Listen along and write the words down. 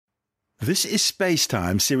This is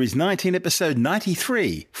Spacetime, Series 19, Episode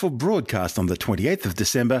 93, for broadcast on the 28th of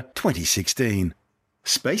December, 2016.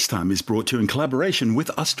 Spacetime is brought to you in collaboration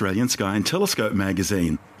with Australian Sky and Telescope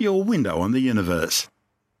magazine, your window on the universe.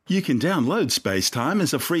 You can download Spacetime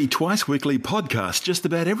as a free twice-weekly podcast just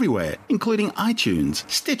about everywhere, including iTunes,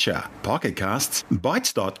 Stitcher, Pocket Casts,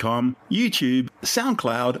 Bytes.com, YouTube,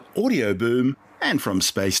 SoundCloud, Audio Boom, and from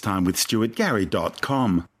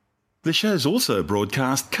spacetimewithstuartgary.com. The show's also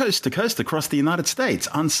broadcast coast to coast across the United States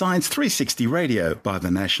on Science 360 Radio by the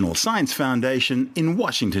National Science Foundation in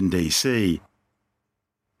Washington, D.C.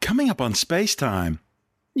 Coming up on Spacetime,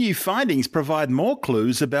 new findings provide more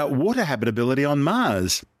clues about water habitability on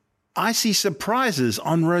Mars, icy surprises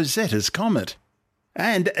on Rosetta's comet,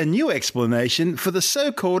 and a new explanation for the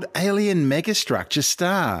so-called alien megastructure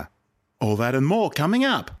star. All that and more coming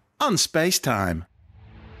up on Spacetime.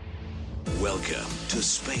 Welcome to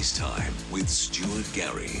Spacetime with Stuart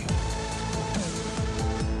Gary.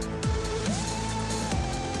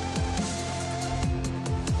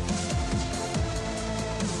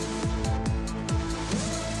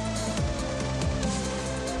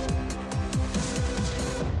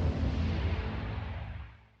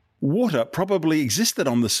 Water probably existed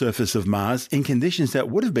on the surface of Mars in conditions that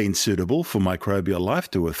would have been suitable for microbial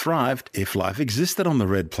life to have thrived if life existed on the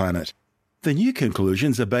red planet. The new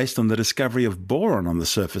conclusions are based on the discovery of boron on the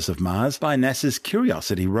surface of Mars by NASA's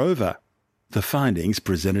Curiosity rover. The findings,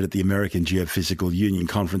 presented at the American Geophysical Union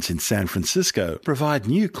Conference in San Francisco, provide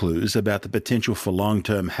new clues about the potential for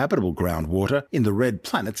long-term habitable groundwater in the red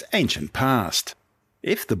planet's ancient past.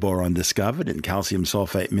 If the boron discovered in calcium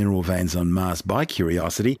sulfate mineral veins on Mars by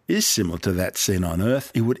Curiosity is similar to that seen on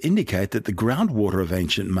Earth, it would indicate that the groundwater of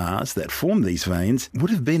ancient Mars that formed these veins would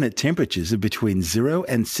have been at temperatures of between 0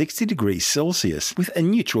 and 60 degrees Celsius with a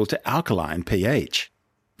neutral to alkaline pH.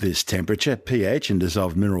 This temperature, pH, and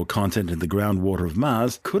dissolved mineral content in the groundwater of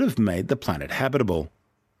Mars could have made the planet habitable.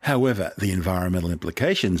 However, the environmental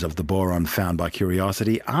implications of the boron found by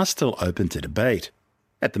Curiosity are still open to debate.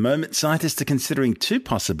 At the moment, scientists are considering two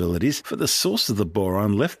possibilities for the source of the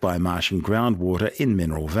boron left by Martian groundwater in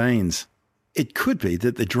mineral veins. It could be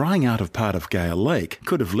that the drying out of part of Gale Lake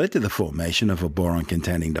could have led to the formation of a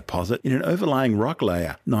boron-containing deposit in an overlying rock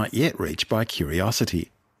layer not yet reached by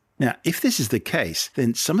Curiosity. Now, if this is the case,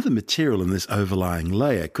 then some of the material in this overlying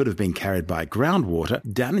layer could have been carried by groundwater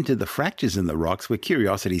down into the fractures in the rocks where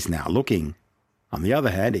Curiosity is now looking. On the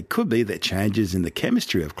other hand, it could be that changes in the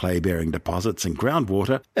chemistry of clay-bearing deposits and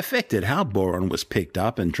groundwater affected how boron was picked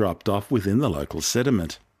up and dropped off within the local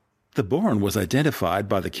sediment. The boron was identified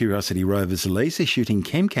by the Curiosity rover's laser-shooting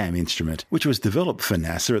ChemCam instrument, which was developed for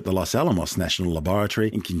NASA at the Los Alamos National Laboratory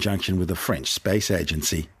in conjunction with the French Space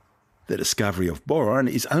Agency. The discovery of boron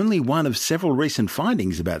is only one of several recent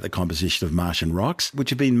findings about the composition of Martian rocks, which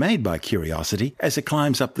have been made by Curiosity as it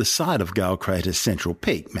climbs up the side of Gale Crater's central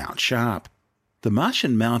peak, Mount Sharp. The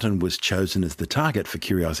Martian mountain was chosen as the target for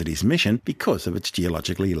Curiosity's mission because of its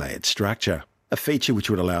geologically layered structure, a feature which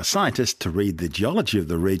would allow scientists to read the geology of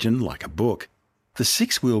the region like a book. The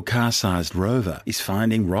six-wheel car-sized rover is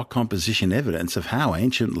finding rock composition evidence of how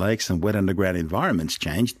ancient lakes and wet underground environments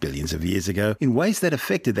changed billions of years ago in ways that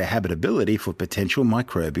affected their habitability for potential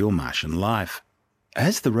microbial Martian life.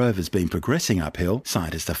 As the rover's been progressing uphill,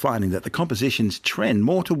 scientists are finding that the compositions trend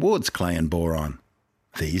more towards clay and boron.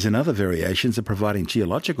 These and other variations are providing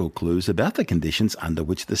geological clues about the conditions under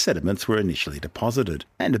which the sediments were initially deposited,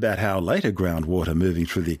 and about how later groundwater moving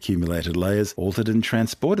through the accumulated layers altered and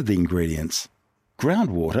transported the ingredients.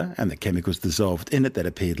 Groundwater, and the chemicals dissolved in it that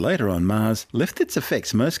appeared later on Mars, left its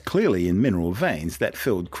effects most clearly in mineral veins that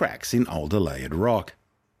filled cracks in older layered rock.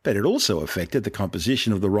 But it also affected the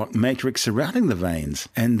composition of the rock matrix surrounding the veins,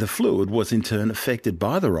 and the fluid was in turn affected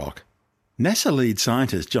by the rock. NASA lead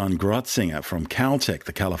scientist John Grotzinger from Caltech,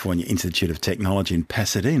 the California Institute of Technology in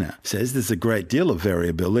Pasadena, says there's a great deal of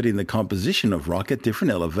variability in the composition of rock at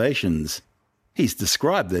different elevations. He's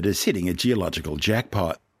described it as hitting a geological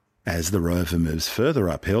jackpot. As the rover moves further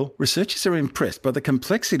uphill, researchers are impressed by the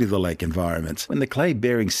complexity of the lake environments when the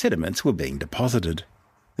clay-bearing sediments were being deposited.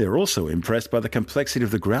 They're also impressed by the complexity of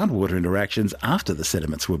the groundwater interactions after the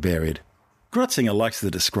sediments were buried. Grotzinger likes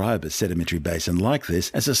to describe a sedimentary basin like this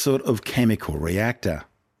as a sort of chemical reactor.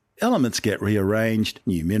 Elements get rearranged,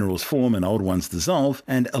 new minerals form and old ones dissolve,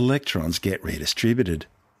 and electrons get redistributed.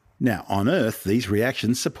 Now, on Earth, these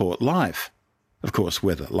reactions support life. Of course,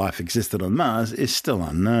 whether life existed on Mars is still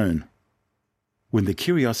unknown. When the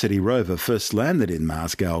Curiosity rover first landed in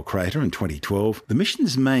Mars Gale Crater in 2012, the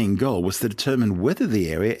mission's main goal was to determine whether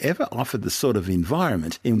the area ever offered the sort of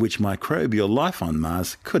environment in which microbial life on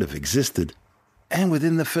Mars could have existed. And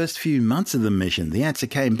within the first few months of the mission, the answer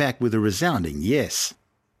came back with a resounding yes.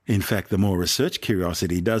 In fact, the more research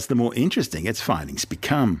Curiosity does, the more interesting its findings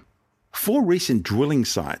become. 4 recent drilling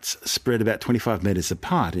sites, spread about 25 metres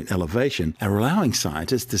apart in elevation, are allowing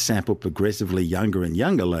scientists to sample progressively younger and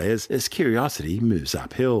younger layers as Curiosity moves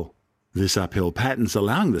uphill. This uphill pattern's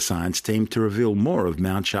allowing the science team to reveal more of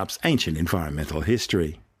Mount Sharp's ancient environmental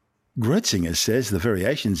history. Grotzinger says the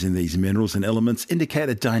variations in these minerals and elements indicate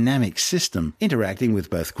a dynamic system interacting with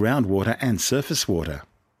both groundwater and surface water.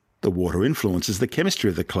 The water influences the chemistry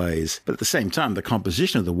of the clays, but at the same time the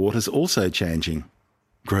composition of the water is also changing.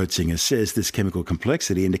 Grotzinger says this chemical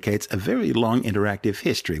complexity indicates a very long interactive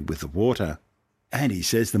history with the water. And he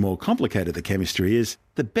says the more complicated the chemistry is,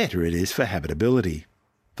 the better it is for habitability.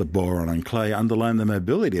 The boron and clay underline the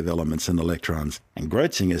mobility of elements and electrons, and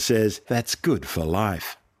Grotzinger says that's good for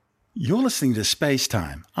life. You're listening to Space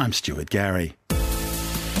Time. I'm Stuart Gary.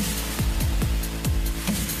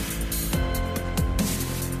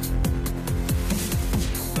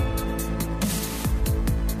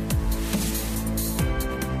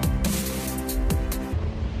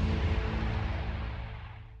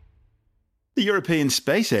 The European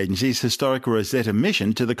Space Agency's historic Rosetta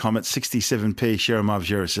mission to the comet 67P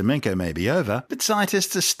Churyumov-Gerasimenko may be over, but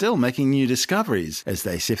scientists are still making new discoveries as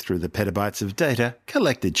they sift through the petabytes of data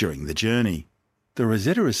collected during the journey. The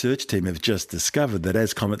Rosetta research team have just discovered that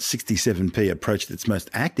as Comet 67P approached its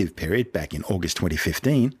most active period back in August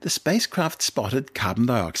 2015, the spacecraft spotted carbon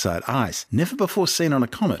dioxide ice, never before seen on a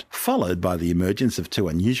comet, followed by the emergence of 2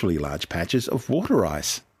 unusually large patches of water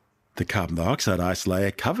ice. The carbon dioxide ice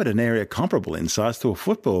layer covered an area comparable in size to a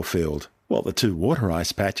football field, while the 2 water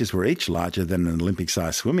ice patches were each larger than an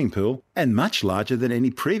Olympic-sized swimming pool and much larger than any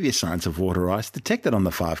previous signs of water ice detected on the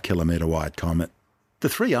 5-kilometre wide comet. The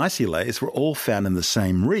 3 icy layers were all found in the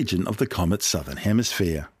same region of the comet's southern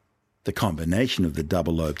hemisphere. The combination of the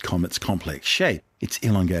double-lobed comet's complex shape, its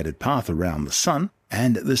elongated path around the Sun,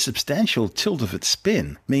 and the substantial tilt of its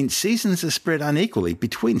spin means seasons are spread unequally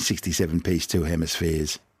between 67P's 2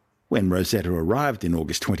 hemispheres. When Rosetta arrived in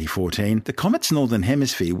August 2014, the comet's northern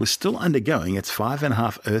hemisphere was still undergoing its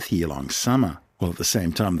 5.5 Earth-year-long summer, while at the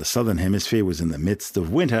same time the southern hemisphere was in the midst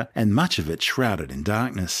of winter and much of it shrouded in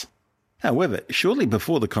darkness. However, shortly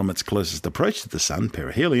before the comet's closest approach to the Sun,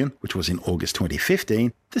 perihelion, which was in August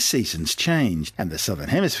 2015, the seasons changed, and the southern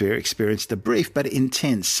hemisphere experienced a brief but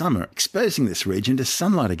intense summer, exposing this region to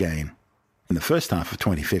sunlight again. In the first half of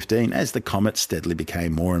 2015, as the comet steadily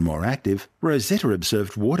became more and more active, Rosetta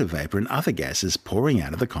observed water vapour and other gases pouring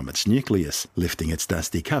out of the comet's nucleus, lifting its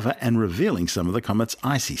dusty cover and revealing some of the comet's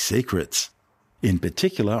icy secrets. In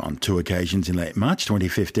particular, on 2 occasions in late March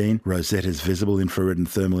 2015, Rosetta's visible infrared and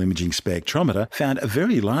thermal imaging spectrometer found a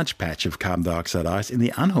very large patch of carbon dioxide ice in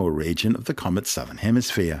the Unhor region of the comet's southern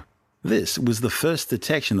hemisphere. This was the first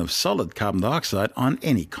detection of solid carbon dioxide on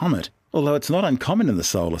any comet, although it's not uncommon in the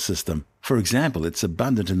solar system. For example, it's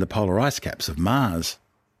abundant in the polar ice caps of Mars.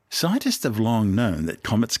 Scientists have long known that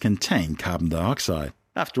comets contain carbon dioxide.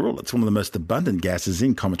 After all, it's one of the most abundant gases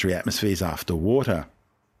in cometary atmospheres after water.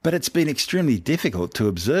 But it's been extremely difficult to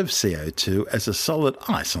observe CO2 as a solid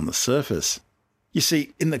ice on the surface. You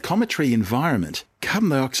see, in the cometary environment, carbon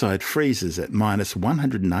dioxide freezes at minus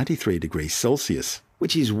 193 degrees Celsius,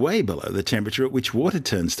 which is way below the temperature at which water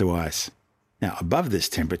turns to ice. Now, above this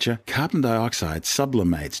temperature, carbon dioxide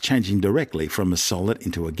sublimates, changing directly from a solid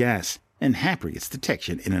into a gas, and hampering its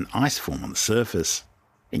detection in an ice form on the surface.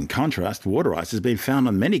 In contrast, water ice has been found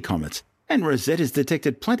on many comets, and Rosetta has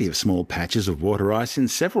detected plenty of small patches of water ice in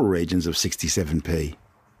several regions of 67P.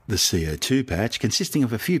 The CO2 patch, consisting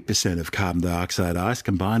of a few percent of carbon dioxide ice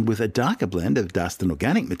combined with a darker blend of dust and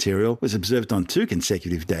organic material, was observed on 2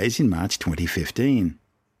 consecutive days in March 2015.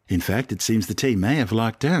 In fact, it seems the team may have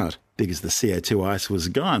lucked out, because the CO2 ice was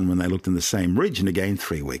gone when they looked in the same region again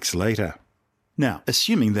 3 weeks later. Now,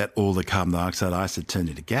 assuming that all the carbon dioxide ice had turned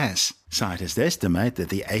into gas, scientists estimate that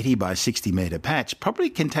the 80 by 60 metre patch probably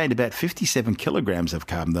contained about 57 kilograms of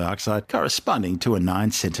carbon dioxide, corresponding to a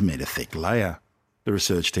 9 centimetre thick layer. The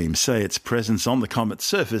research team say its presence on the comet's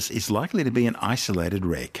surface is likely to be an isolated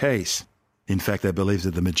rare case. In fact, they believe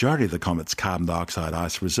that the majority of the comet's carbon dioxide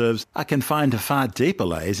ice reserves are confined to far deeper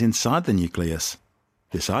layers inside the nucleus.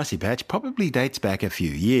 This icy patch probably dates back a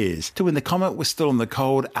few years to when the comet was still in the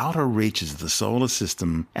cold outer reaches of the solar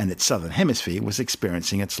system and its southern hemisphere was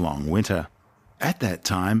experiencing its long winter. At that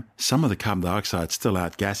time, some of the carbon dioxide still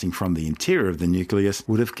outgassing from the interior of the nucleus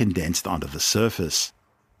would have condensed onto the surface.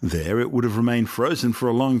 There it would have remained frozen for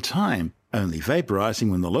a long time, only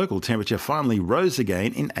vaporizing when the local temperature finally rose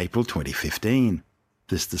again in April 2015.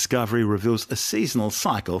 This discovery reveals a seasonal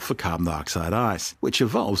cycle for carbon dioxide ice, which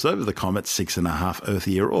evolves over the comet's 6.5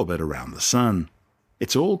 Earth-year orbit around the Sun.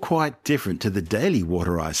 It's all quite different to the daily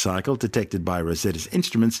water ice cycle detected by Rosetta's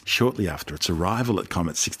instruments shortly after its arrival at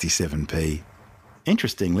Comet 67P.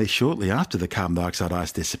 Interestingly, shortly after the carbon dioxide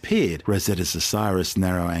ice disappeared, Rosetta's OSIRIS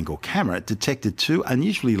narrow-angle camera detected two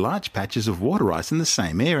unusually large patches of water ice in the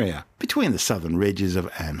same area, between the southern ridges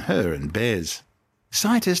of Amher and Bez.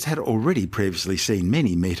 Scientists had already previously seen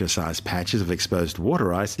many metre-sized patches of exposed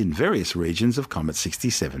water ice in various regions of Comet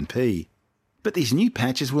 67P. But these new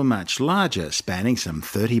patches were much larger, spanning some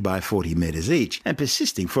 30 by 40 metres each, and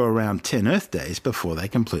persisting for around 10 Earth days before they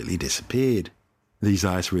completely disappeared. These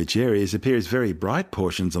ice-rich areas appear as very bright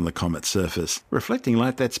portions on the comet's surface, reflecting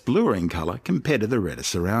light that's bluer in colour compared to the redder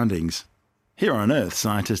surroundings. Here on Earth,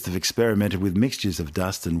 scientists have experimented with mixtures of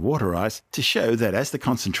dust and water ice to show that as the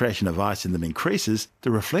concentration of ice in them increases,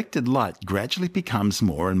 the reflected light gradually becomes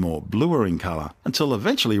more and more bluer in colour, until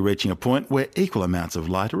eventually reaching a point where equal amounts of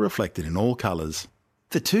light are reflected in all colours.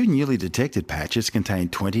 The two newly detected patches contain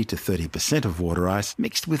 20 to 30% of water ice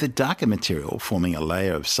mixed with a darker material, forming a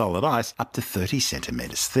layer of solid ice up to 30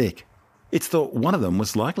 centimetres thick. It's thought one of them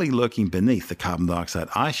was likely lurking beneath the carbon dioxide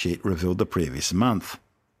ice sheet revealed the previous month.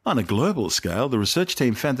 On a global scale, the research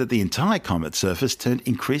team found that the entire comet's surface turned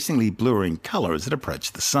increasingly bluer in colour as it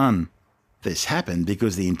approached the Sun. This happened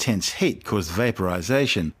because the intense heat caused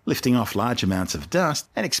vaporization, lifting off large amounts of dust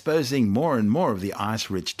and exposing more and more of the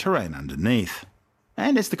ice-rich terrain underneath.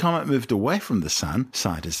 And as the comet moved away from the Sun,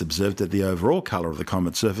 scientists observed that the overall colour of the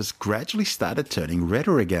comet's surface gradually started turning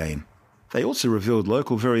redder again. They also revealed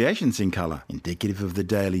local variations in colour, indicative of the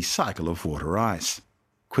daily cycle of water ice.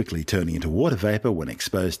 Quickly turning into water vapour when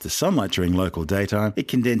exposed to sunlight during local daytime, it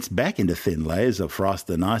condensed back into thin layers of frost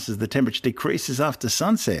and ice as the temperature decreases after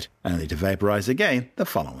sunset, only to vaporise again the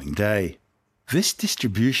following day. This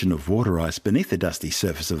distribution of water ice beneath the dusty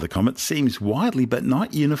surface of the comet seems widely but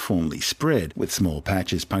not uniformly spread, with small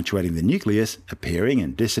patches punctuating the nucleus appearing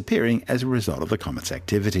and disappearing as a result of the comet's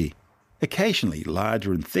activity. Occasionally,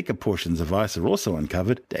 larger and thicker portions of ice are also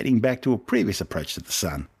uncovered, dating back to a previous approach to the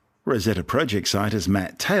Sun. Rosetta Project scientist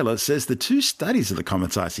Matt Taylor says the two studies of the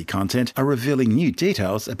comet's icy content are revealing new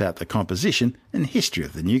details about the composition and history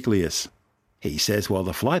of the nucleus. He says while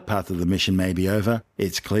the flight path of the mission may be over,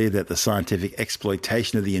 it's clear that the scientific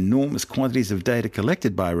exploitation of the enormous quantities of data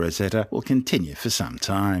collected by Rosetta will continue for some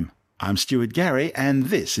time. I'm Stuart Gary, and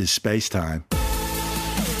this is Space Time.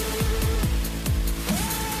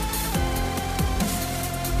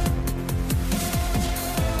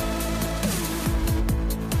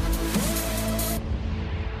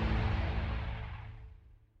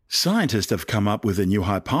 Scientists have come up with a new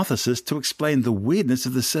hypothesis to explain the weirdness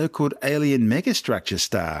of the so-called alien megastructure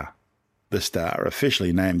star. The star,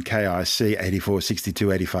 officially named KIC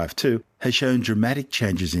 8462852, has shown dramatic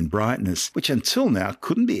changes in brightness, which until now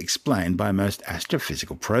couldn't be explained by most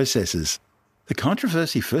astrophysical processes. The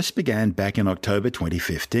controversy first began back in October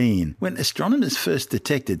 2015, when astronomers first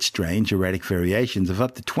detected strange erratic variations of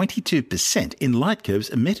up to 22% in light curves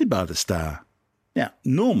emitted by the star. Now,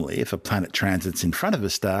 normally, if a planet transits in front of a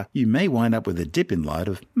star, you may wind up with a dip in light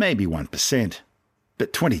of maybe 1%.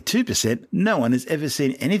 But 22%, no one has ever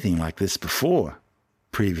seen anything like this before.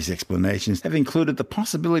 Previous explanations have included the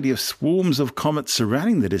possibility of swarms of comets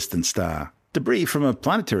surrounding the distant star, debris from a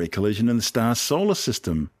planetary collision in the star's solar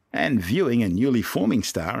system, and viewing a newly forming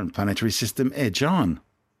star and planetary system edge on.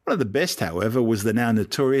 One of the best, however, was the now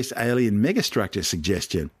notorious alien megastructure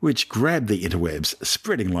suggestion, which grabbed the interwebs,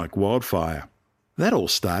 spreading like wildfire. That all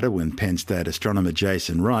started when Penn State astronomer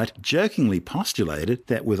Jason Wright jokingly postulated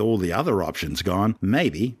that with all the other options gone,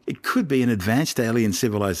 maybe it could be an advanced alien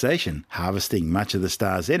civilization harvesting much of the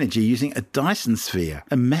star's energy using a Dyson sphere,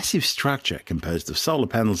 a massive structure composed of solar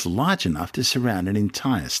panels large enough to surround an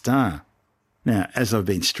entire star. Now, as I've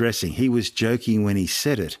been stressing, he was joking when he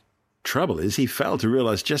said it. Trouble is, he failed to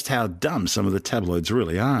realize just how dumb some of the tabloids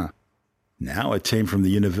really are. Now, a team from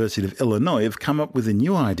the University of Illinois have come up with a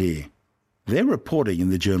new idea. They're reporting in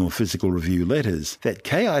the journal Physical Review Letters that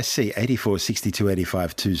KIC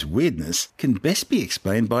 8462852's weirdness can best be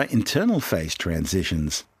explained by internal phase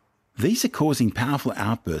transitions. These are causing powerful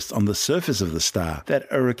outbursts on the surface of the star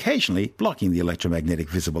that are occasionally blocking the electromagnetic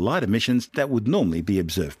visible light emissions that would normally be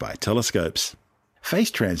observed by telescopes. Phase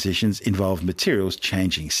transitions involve materials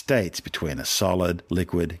changing states between a solid,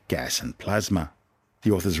 liquid, gas, and plasma.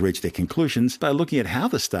 The authors reached their conclusions by looking at how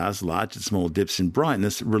the star's large and small dips in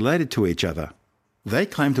brightness related to each other. They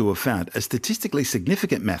claim to have found a statistically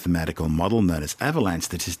significant mathematical model known as avalanche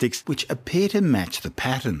statistics which appear to match the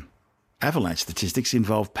pattern. Avalanche statistics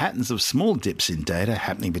involve patterns of small dips in data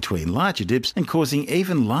happening between larger dips and causing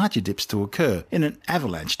even larger dips to occur in an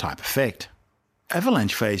avalanche-type effect.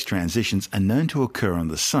 Avalanche phase transitions are known to occur on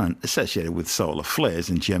the Sun associated with solar flares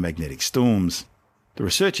and geomagnetic storms. The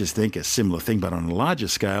researchers think a similar thing but on a larger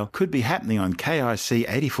scale could be happening on KIC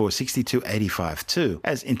 846285-2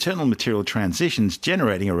 as internal material transitions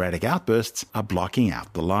generating erratic outbursts are blocking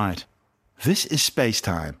out the light. This is Space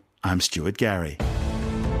Time. I'm Stuart Gary.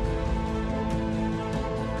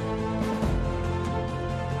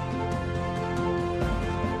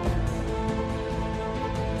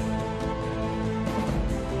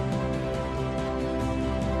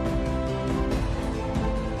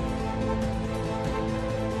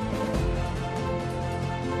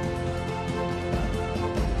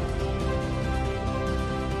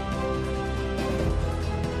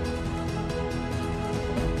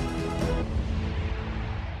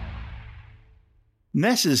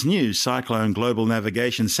 NASA's new Cyclone Global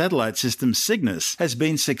Navigation Satellite System Cygnus has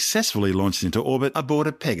been successfully launched into orbit aboard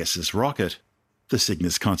a Pegasus rocket. The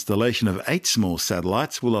Cygnus constellation of 8 small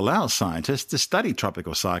satellites will allow scientists to study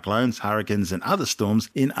tropical cyclones, hurricanes and other storms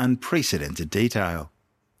in unprecedented detail.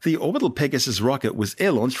 The orbital Pegasus rocket was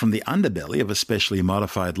air-launched from the underbelly of a specially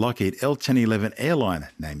modified Lockheed L-1011 airliner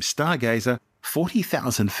named Stargazer,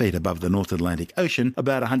 40,000 feet above the North Atlantic Ocean,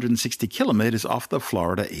 about 160 kilometres off the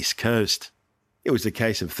Florida East Coast. It was a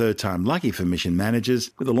case of third-time lucky for mission managers,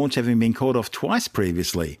 with the launch having been called off twice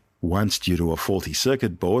previously, once due to a faulty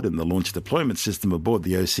circuit board in the launch deployment system aboard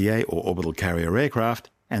the OCA or orbital carrier aircraft,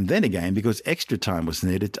 and then again because extra time was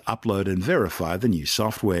needed to upload and verify the new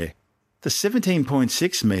software. The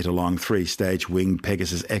 17.6-metre-long 3-stage winged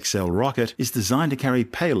Pegasus XL rocket is designed to carry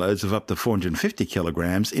payloads of up to 450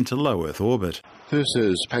 kilograms into low Earth orbit. This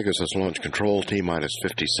is Pegasus Launch Control, T-minus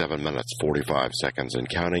 57 minutes, 45 seconds and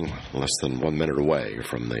counting, less than 1 minute away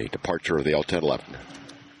from the departure of the L-1011.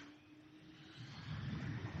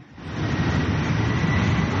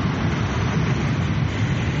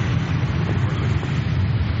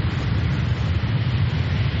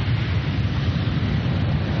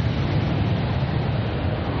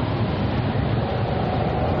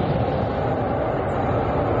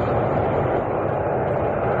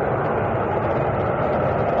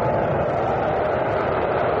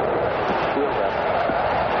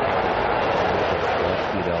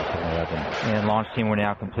 And launch team, we're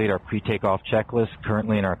now complete our pre-takeoff checklist,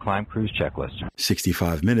 currently in our climb cruise checklist.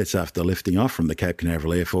 65 minutes after lifting off from the Cape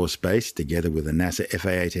Canaveral Air Force Base, together with a NASA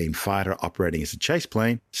FA-18 fighter operating as a chase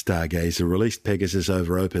plane, Stargazer released Pegasus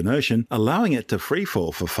over open ocean, allowing it to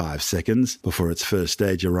freefall for 5 seconds before its first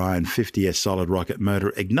stage Orion 50S solid rocket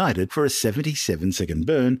motor ignited for a 77-second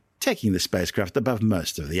burn, taking the spacecraft above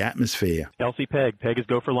most of the atmosphere. LC Peg is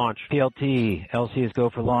go for launch. PLT, LC is go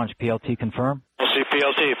for launch. PLT confirm.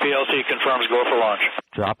 LC PLT confirms go for launch.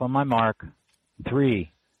 Drop on my mark.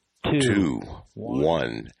 3, 2,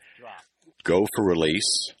 1. Go for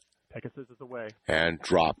release. Pegasus is away. And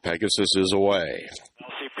drop. Pegasus is away.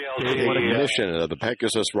 LC The PLT. ignition of the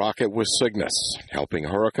Pegasus rocket with Cygnus, helping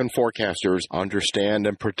hurricane forecasters understand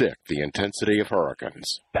and predict the intensity of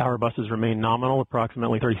hurricanes. Power buses remain nominal,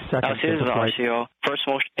 approximately 30 seconds. This is into flight. RCO. First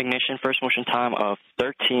motion time of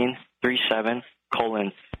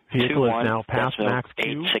 13:37:21. Vehicle is now past max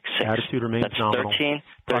Q. 866. Attitude remains That's nominal.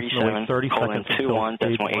 13:37:21. 30 seconds until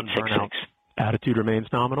stage 1 burnout. 866. Attitude remains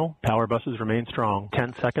nominal. Power buses remain strong.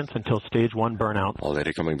 10 seconds until stage 1 burnout. All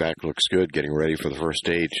data coming back looks good. Getting ready for the first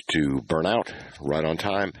stage to burn out. Right on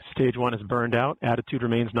time. Stage 1 is burned out. Attitude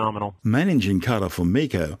remains nominal. Main engine cutoff for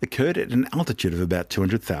MECO occurred at an altitude of about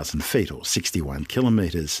 200,000 feet or 61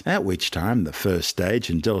 kilometres, at which time the first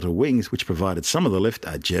stage and Delta wings, which provided some of the lift,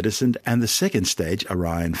 are jettisoned, and the second stage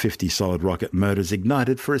Orion 50 solid rocket motors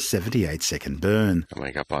ignited for a 78-second burn.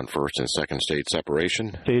 Coming up on first and second stage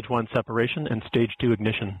separation. Stage 1 separation and stage 2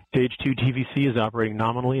 ignition. Stage 2 TVC is operating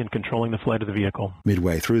nominally and controlling the flight of the vehicle.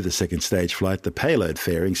 Midway through the second stage flight, the payload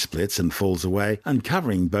fairing splits and falls away,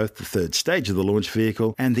 uncovering both the third stage of the launch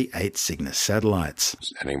vehicle and the 8 Cygnus satellites.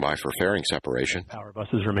 Standing by for fairing separation. Power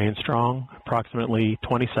buses remain strong. Approximately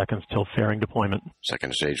 20 seconds till fairing deployment.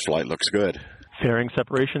 Second stage flight looks good. Fairing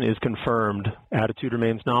separation is confirmed. Attitude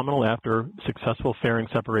remains nominal after successful fairing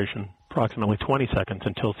separation. Approximately 20 seconds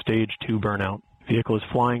until stage 2 burnout. Vehicle is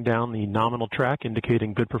flying down the nominal track,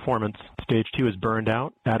 indicating good performance. Stage 2 is burned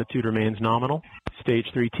out. Attitude remains nominal. Stage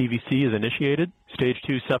 3 TVC is initiated. Stage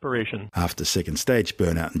 2 separation. After second stage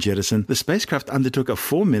burnout and jettison, the spacecraft undertook a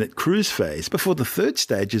 4-minute cruise phase before the third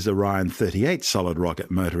stage's Orion 38 solid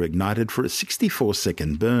rocket motor ignited for a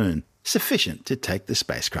 64-second burn. sufficient to take the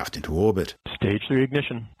spacecraft into orbit. Stage 3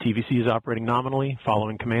 ignition. TVC is operating nominally,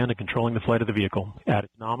 following command and controlling the flight of the vehicle. At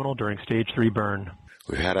its nominal during Stage 3 burn.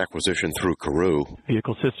 We've had acquisition through Karoo.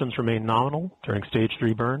 Vehicle systems remain nominal during Stage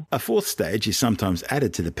 3 burn. A fourth stage is sometimes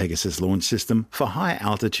added to the Pegasus launch system for high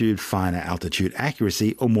altitude, finer altitude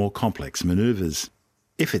accuracy or more complex maneuvers.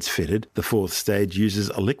 If it's fitted, the fourth stage uses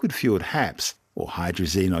a liquid-fueled HAPS, or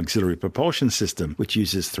Hydrazine Auxiliary Propulsion System, which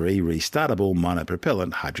uses 3 restartable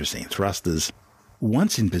monopropellant hydrazine thrusters.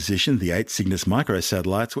 Once in position, the 8 Cygnus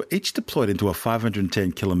microsatellites were each deployed into a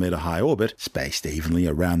 510-kilometre high orbit, spaced evenly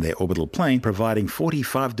around their orbital plane, providing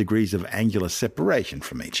 45 degrees of angular separation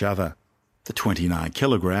from each other. The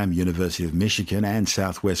 29-kilogram University of Michigan and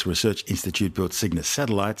Southwest Research Institute-built Cygnus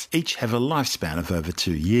satellites each have a lifespan of over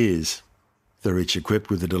 2 years. They're each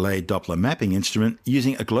equipped with a delayed Doppler mapping instrument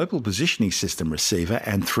using a global positioning system receiver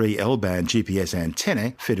and 3 L-band GPS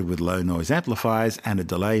antennae fitted with low-noise amplifiers and a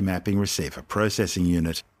delay mapping receiver processing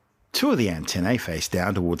unit. 2 of the antennae face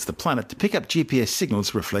down towards the planet to pick up GPS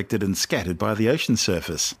signals reflected and scattered by the ocean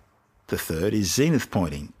surface. The third is zenith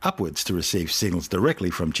pointing, upwards to receive signals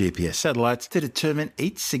directly from GPS satellites to determine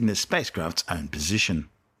each Cygnus spacecraft's own position.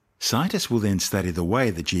 Scientists will then study the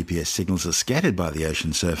way the GPS signals are scattered by the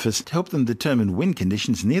ocean surface to help them determine wind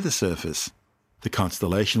conditions near the surface. The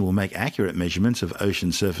constellation will make accurate measurements of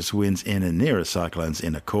ocean surface winds in and near a cyclone's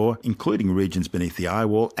inner core, including regions beneath the eye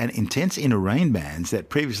wall and intense inner rain bands that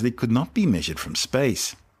previously could not be measured from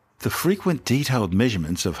space. The frequent detailed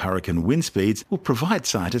measurements of hurricane wind speeds will provide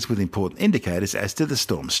scientists with important indicators as to the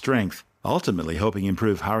storm's strength, ultimately helping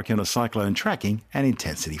improve hurricane or cyclone tracking and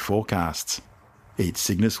intensity forecasts. Each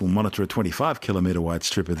Cygnus will monitor a 25-kilometre wide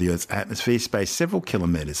strip of the Earth's atmosphere spaced several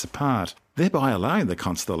kilometres apart, thereby allowing the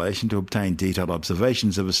constellation to obtain detailed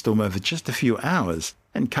observations of a storm over just a few hours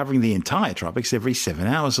and covering the entire tropics every 7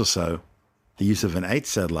 hours or so. The use of an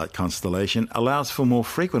 8-satellite constellation allows for more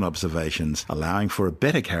frequent observations, allowing for a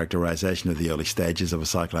better characterization of the early stages of a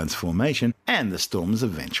cyclone's formation and the storm's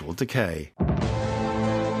eventual decay.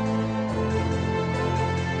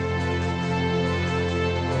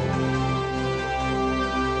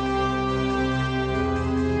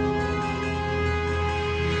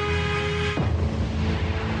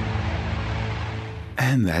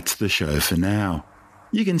 And that's the show for now.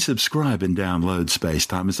 You can subscribe and download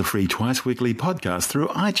Spacetime as a free twice-weekly podcast through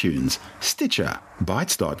iTunes, Stitcher,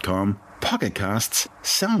 Bytes.com, Pocket Casts,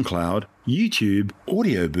 SoundCloud, YouTube,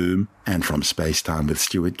 Audio Boom, and from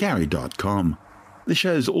SpaceTimeWithStuartGary.com. The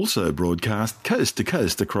show's also broadcast coast to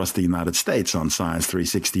coast across the United States on Science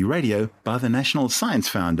 360 Radio by the National Science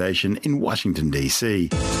Foundation in Washington, D.C.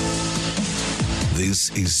 This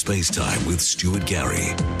is Spacetime with Stuart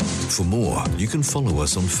Gary. For more, you can follow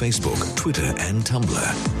us on Facebook, Twitter, and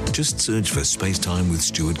Tumblr. Just search for Spacetime with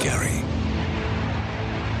Stuart Gary.